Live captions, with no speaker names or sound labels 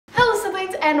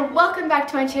and welcome back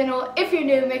to my channel. If you're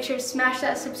new, make sure to smash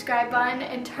that subscribe button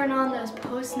and turn on those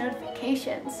post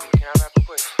notifications.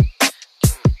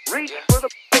 Reach for the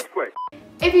quick.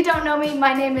 If you don't know me,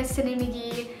 my name is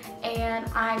sydmcgee and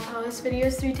I post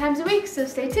videos 3 times a week, so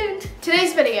stay tuned.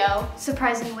 Today's video,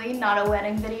 surprisingly not a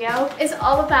wedding video, is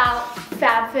all about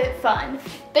FabFitFun.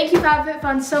 Thank you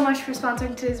FabFitFun so much for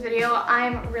sponsoring today's video.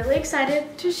 I'm really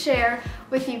excited to share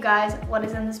with you guys what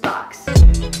is in this box.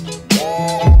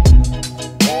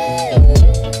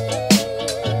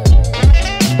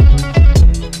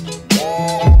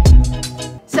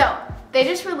 They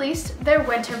just released their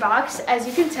winter box. As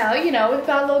you can tell, you know, we've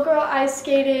got a little girl ice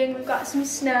skating, we've got some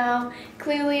snow,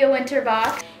 clearly a winter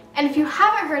box. And if you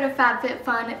haven't heard of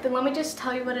FabFitFun, then let me just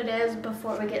tell you what it is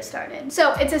before we get started.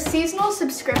 So it's a seasonal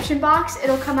subscription box.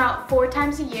 It'll come out 4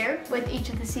 times a year with each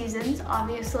of the seasons,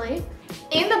 obviously.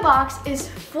 In the box is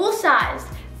full-sized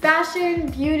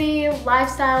fashion, beauty,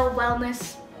 lifestyle,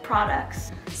 wellness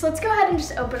products. So let's go ahead and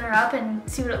just open her up and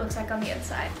see what it looks like on the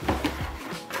inside.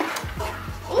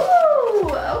 Ooh,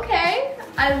 okay.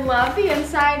 I love the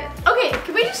inside. Okay,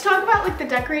 can we just talk about like the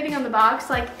decorating on the box?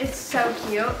 Like, it's so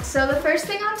cute. So the first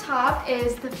thing on top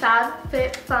is the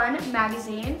FabFitFun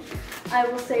magazine. I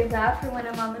will save that for when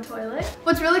I'm on the toilet.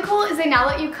 What's really cool is they now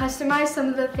let you customize some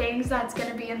of the things that's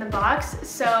gonna be in the box.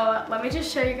 So let me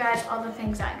just show you guys all the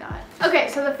things I got. Okay,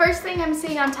 so the first thing I'm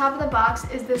seeing on top of the box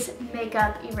is this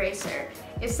makeup eraser.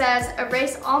 It says,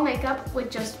 erase all makeup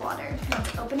with just water.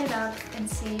 Let's open it up and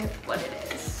see what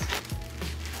it is.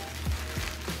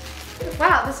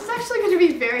 Wow, this is actually gonna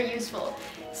be very useful.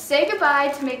 Say goodbye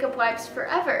to makeup wipes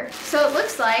forever. So it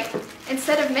looks like,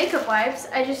 instead of makeup wipes,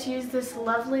 I just use this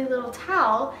lovely little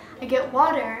towel, I get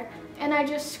water, and I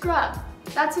just scrub.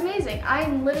 That's amazing. I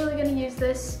am literally gonna use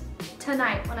this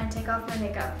tonight when I take off my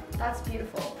makeup. That's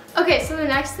beautiful. Okay, so the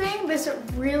next thing, this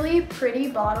really pretty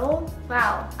bottle.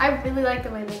 Wow, I really like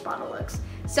the way this bottle looks.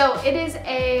 So it is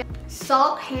a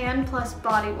salt hand plus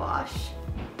body wash.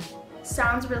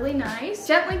 Sounds really nice.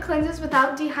 Gently cleanses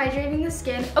without dehydrating the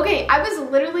skin. Okay, I was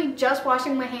literally just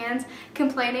washing my hands,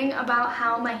 complaining about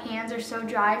how my hands are so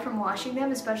dry from washing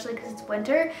them, especially because it's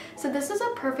winter. So this is a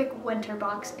perfect winter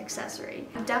box accessory.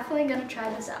 I'm definitely gonna try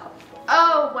this out.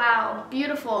 Oh, wow,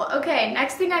 beautiful. Okay,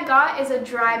 next thing I got is a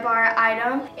dry bar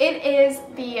item. It is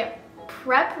the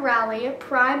Prep Rally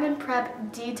Prime and Prep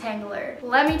Detangler.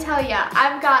 Let me tell ya,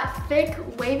 I've got thick,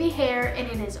 wavy hair and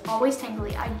it is always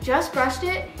tangly. I just brushed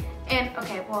it and,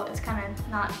 okay, well, it's kind of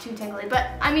not too tangly, but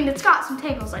I mean, it's got some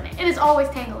tangles in it. It is always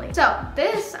tangly. So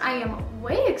this I am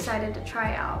way excited to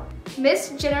try out.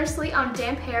 Mist generously on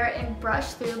damp hair and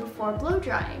brush through before blow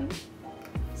drying.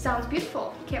 Sounds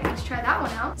beautiful. Can't wait to try that one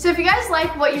out. So if you guys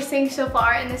like what you're seeing so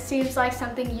far and this seems like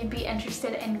something you'd be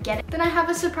interested in getting, then I have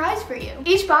a surprise for you.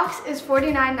 Each box is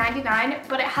 $49.99,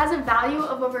 but it has a value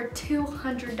of over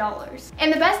 $200.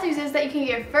 And the best news is that you can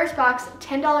get your first box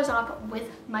 $10 off with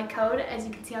my code. As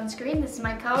you can see on screen, this is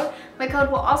my code. My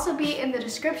code will also be in the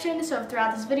description, so if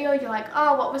throughout this video you're like,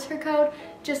 oh, what was her code?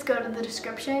 Just go to the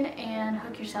description and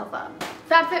hook yourself up.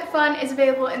 FabFitFun is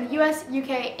available in the US,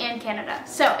 UK, and Canada.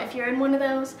 So if you're in one of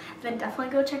those, then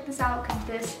definitely go check this out because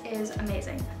this is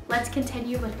amazing. Let's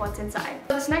continue with what's inside.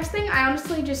 So this next thing, I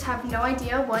honestly just have no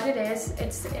idea what it is.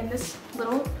 It's in this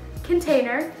little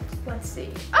container. Let's see.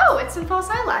 Oh, it's some false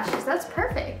eyelashes. That's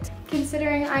perfect.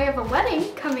 Considering I have a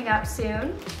wedding coming up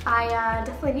soon, I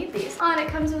definitely need these. Oh, and it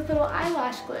comes with little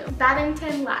eyelash glue.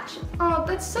 Baddington lashes. Oh,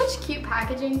 that's such cute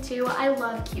packaging too. I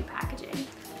love cute packaging.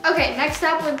 Okay, next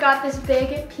up we've got this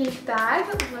big pink bag.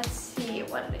 Let's see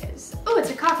what it is. Oh,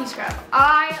 it's a coffee scrub.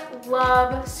 I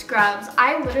love scrubs.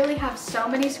 I literally have so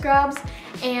many scrubs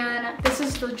and this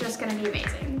is just gonna be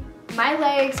amazing. My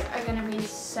legs are gonna be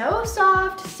so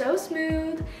soft, so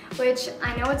smooth, which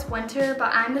I know it's winter,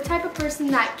 but I'm the type of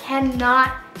person that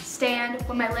cannot stand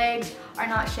when my legs are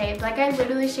not shaved. Like, I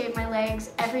literally shave my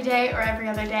legs every day or every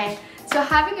other day. So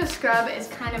having a scrub is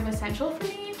kind of essential for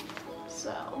me,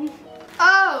 so.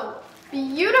 Oh,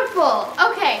 beautiful.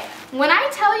 Okay, when I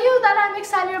tell you that I'm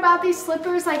excited about these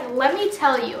slippers, like, let me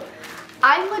tell you,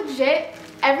 I legit,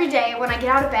 every day when I get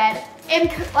out of bed, am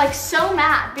like so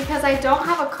mad because I don't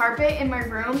have a carpet in my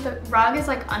room. The rug is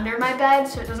like under my bed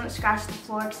so it doesn't scratch the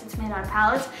floor because it's made out of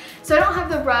pallets. So I don't have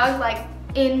the rug like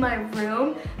in my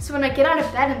room. So when I get out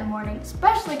of bed in the morning,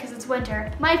 especially because it's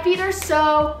winter, my feet are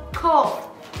so cold.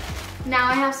 Now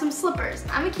I have some slippers.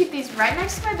 I'm gonna keep these right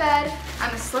next to my bed. I'm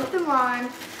gonna slip them on.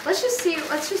 Let's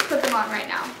just put them on right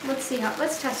now. Let's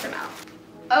test them out.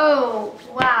 Oh,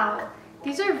 wow.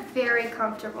 These are very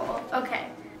comfortable. Okay.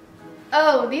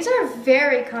 Oh, these are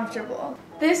very comfortable.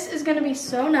 This is gonna be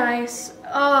so nice.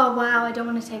 Oh, wow, I don't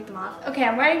wanna take them off. Okay,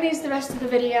 I'm wearing these the rest of the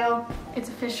video. it's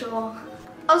official.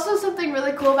 Also, something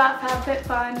really cool about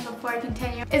FabFitFun, before I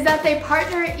continue, is that they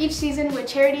partner each season with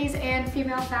charities and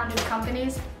female-founded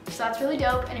companies. So that's really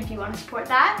dope, and if you want to support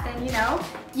that, then you know,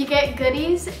 you get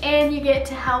goodies and you get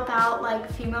to help out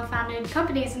like female-founded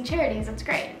companies and charities. That's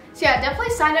great. So yeah,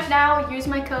 definitely sign up now, use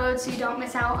my code so you don't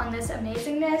miss out on this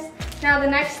amazingness. Now the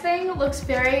next thing looks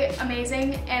very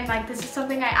amazing, and like this is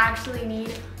something I actually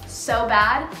need so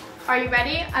bad. Are you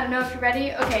ready? I don't know if you're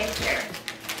ready. Okay, here.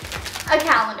 A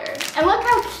calendar. And look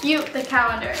how cute the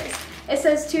calendar is. It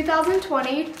says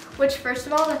 2020, which first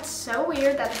of all, that's so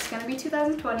weird that it's gonna be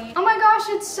 2020. Oh my gosh,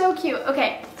 it's so cute.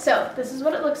 Okay, so this is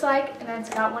what it looks like, and then it's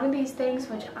got one of these things,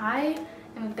 which I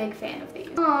am a big fan of these.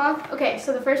 Aww. Okay,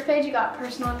 so the first page, you got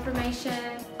personal information.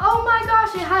 Oh my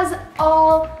gosh, it has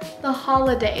all the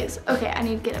holidays. Okay, I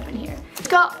need to get up in here. It's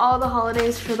got all the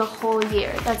holidays for the whole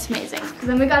year. That's amazing.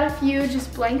 Then we got a few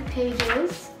just blank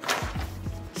pages.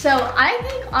 So I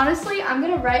think, honestly, I'm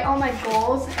gonna write all my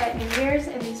goals at New Year's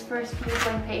in these first few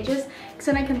blank pages, because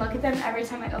then I can look at them every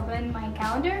time I open my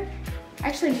calendar. I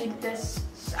actually need this.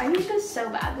 I need this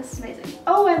so bad. This is amazing.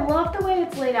 Oh, I love the way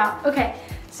it's laid out. Okay,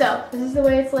 so this is the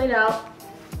way it's laid out.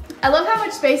 I love how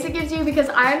much space it gives you, because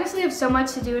I honestly have so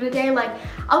much to do in a day. Like,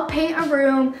 I'll paint a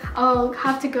room, I'll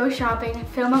have to go shopping,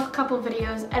 film a couple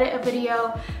videos, edit a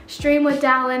video, stream with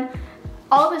Dallin,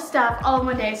 all this stuff all in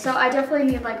one day. So I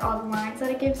definitely need like all the lines that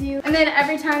it gives you. And then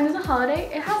every time there's a holiday,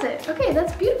 it has it. Okay,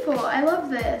 that's beautiful. I love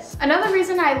this. Another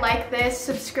reason I like this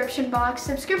subscription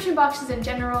boxes in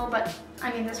general, but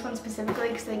I mean this one specifically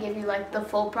because they give you like the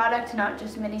full product, not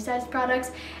just mini-sized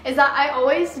products, is that I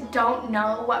always don't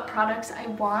know what products I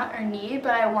want or need,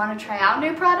 but I want to try out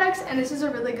new products, and this is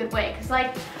a really good way, because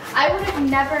like I would have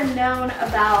never known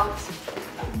about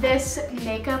this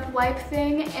makeup wipe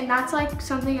thing, and that's like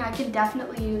something I can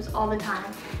definitely use all the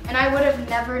time. And I would have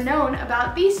never known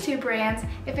about these two brands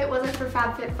if it wasn't for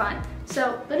FabFitFun.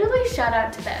 So literally shout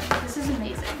out to them. This is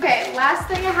amazing. Okay, last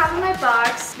thing I have in my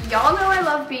box. Y'all know I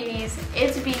love beanies.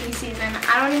 It's beanie season.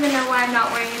 I don't even know why I'm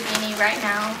not wearing a beanie right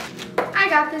now. I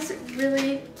got this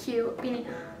really cute beanie.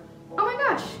 Oh my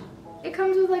gosh, it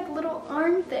comes with like little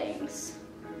arm things.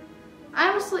 I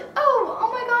honestly, oh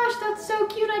my gosh, that's so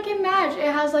cute, I can match.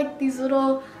 It has like these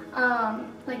little,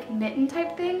 like mitten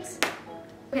type things.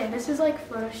 Okay, this is like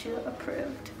photo shoot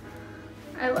approved.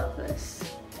 I love this.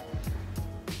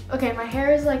 Okay, my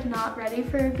hair is like not ready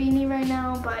for a beanie right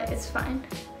now, but it's fine.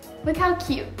 Look how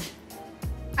cute.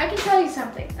 I can tell you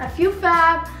something, I feel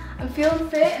fab, I'm feeling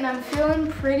fit, and I'm feeling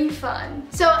pretty fun.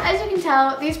 So as you can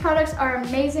tell, these products are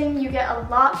amazing. You get a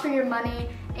lot for your money,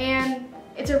 and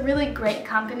it's a really great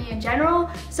company in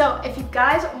general. So if you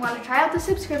guys want to try out the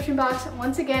subscription box,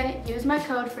 once again, use my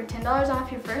code for $10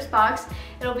 off your first box.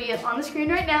 It'll be on the screen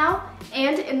right now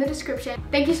and in the description.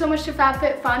 Thank you so much to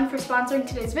FabFitFun for sponsoring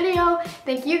today's video.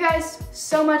 Thank you guys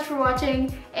so much for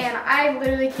watching, and I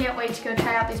literally can't wait to go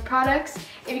try out these products.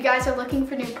 If you guys are looking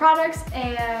for new products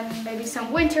and maybe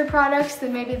some winter products,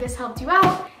 then maybe this helped you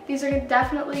out. These are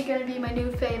definitely going to be my new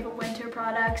fave winter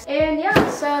products. And yeah,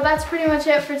 so that's pretty much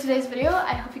it for today's video.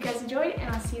 I hope you guys enjoyed,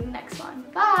 and I'll see you in the next one.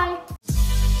 Bye!